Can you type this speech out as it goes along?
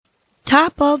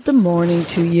Top of the morning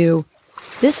to you.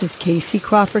 This is Casey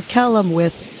Crawford Kellum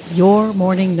with Your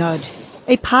Morning Nudge,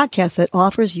 a podcast that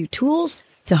offers you tools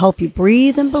to help you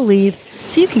breathe and believe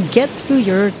so you can get through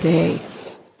your day.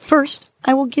 First,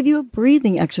 I will give you a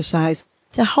breathing exercise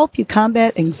to help you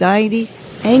combat anxiety,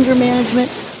 anger management,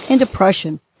 and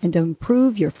depression, and to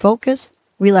improve your focus,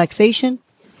 relaxation,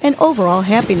 and overall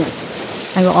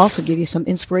happiness. I will also give you some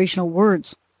inspirational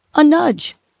words, a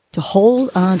nudge, to hold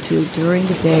on to during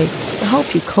the day to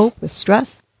help you cope with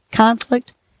stress,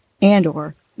 conflict, and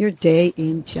or your day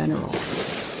in general.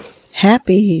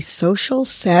 Happy Social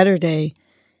Saturday.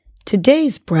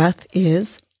 Today's breath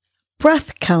is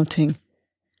breath counting,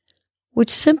 which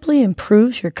simply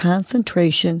improves your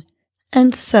concentration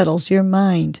and settles your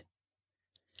mind.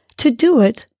 To do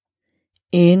it,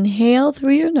 inhale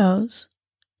through your nose,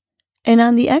 and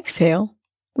on the exhale,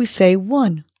 we say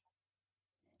 1.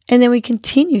 And then we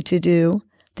continue to do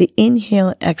the inhale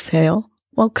and exhale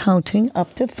while counting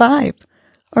up to 5,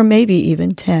 or maybe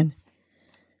even 10,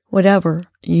 whatever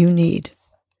you need.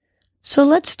 So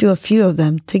let's do a few of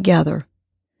them together.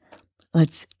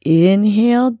 Let's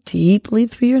inhale deeply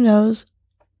through your nose.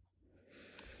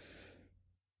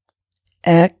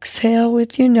 Exhale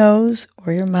with your nose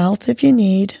or your mouth if you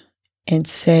need, and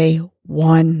say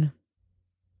 1.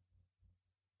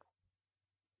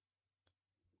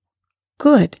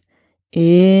 Good.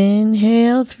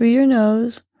 Inhale through your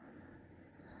nose.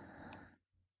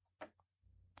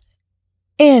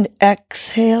 And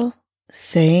exhale,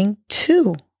 saying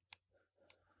 2.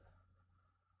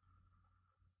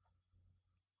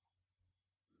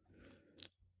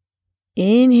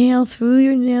 Inhale through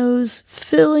your nose,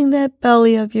 filling that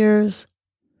belly of yours.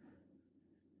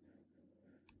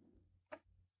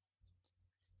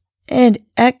 And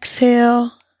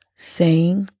exhale,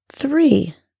 saying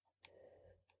 3.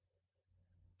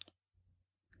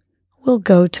 We'll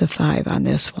go to 5 on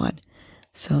this one.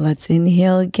 So let's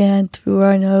inhale again through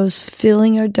our nose,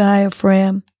 filling our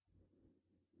diaphragm.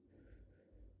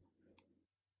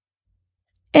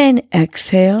 And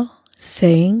exhale,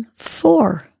 saying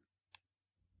 4.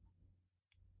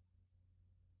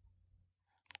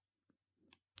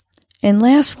 And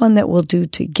last one that we'll do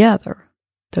together,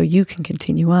 though you can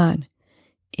continue on.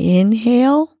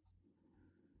 Inhale.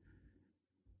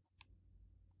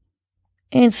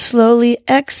 And slowly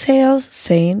exhale,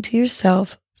 saying to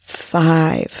yourself,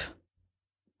 5.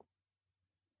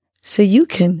 So you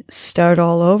can start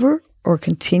all over or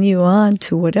continue on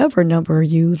to whatever number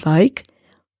you like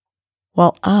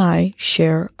while I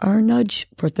share our nudge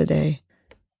for the day.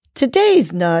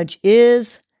 Today's nudge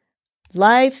is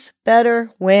life's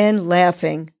better when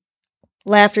laughing.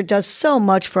 Laughter does so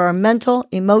much for our mental,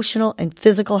 emotional, and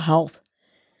physical health.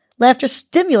 Laughter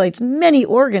stimulates many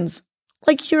organs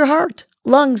like your heart,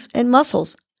 lungs, and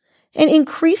muscles, and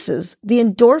increases the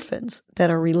endorphins that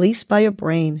are released by your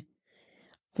brain.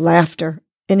 Laughter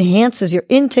enhances your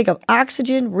intake of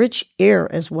oxygen-rich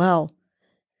air as well.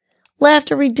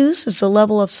 Laughter reduces the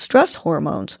level of stress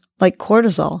hormones like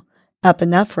cortisol,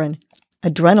 epinephrine,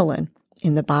 adrenaline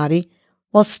in the body,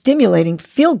 while stimulating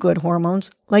feel-good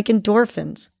hormones like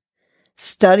endorphins.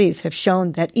 Studies have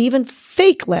shown that even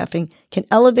fake laughing can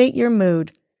elevate your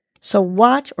mood. So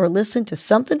watch or listen to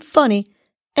something funny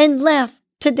and laugh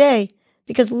today,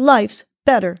 because life's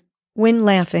better when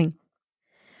laughing.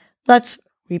 Let's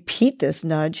repeat this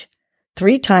nudge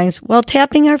 3 times while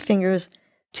tapping our fingers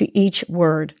to each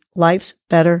word. Life's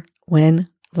better when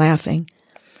laughing.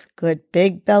 Good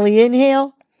big belly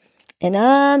inhale, and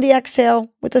on the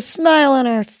exhale with a smile on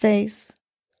our face.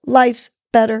 Life's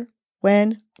better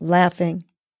when laughing.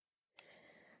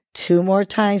 2 more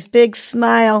times, big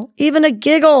smile, even a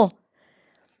giggle.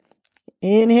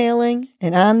 Inhaling,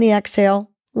 and on the exhale,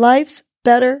 life's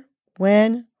better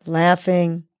when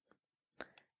laughing.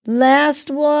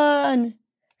 Last one.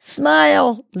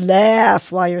 Smile,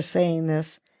 laugh while you're saying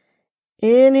this.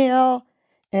 Inhale,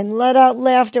 and let out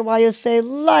laughter while you say,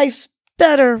 life's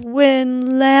better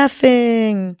when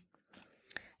laughing.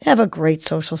 Have a great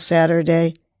social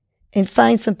Saturday, and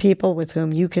find some people with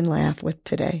whom you can laugh with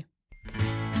today.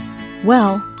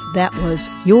 Well, that was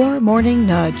your morning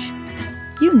nudge.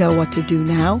 You know what to do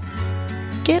now.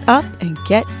 Get up and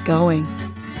get going.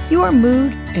 Your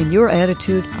mood and your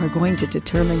attitude are going to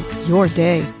determine your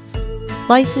day.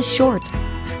 Life is short.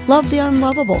 Love the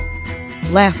unlovable.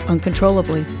 Laugh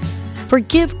uncontrollably.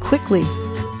 Forgive quickly.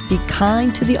 Be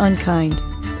kind to the unkind.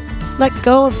 Let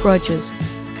go of grudges.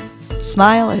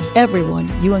 Smile at everyone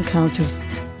you encounter.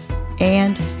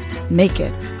 And make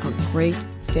it a great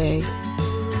day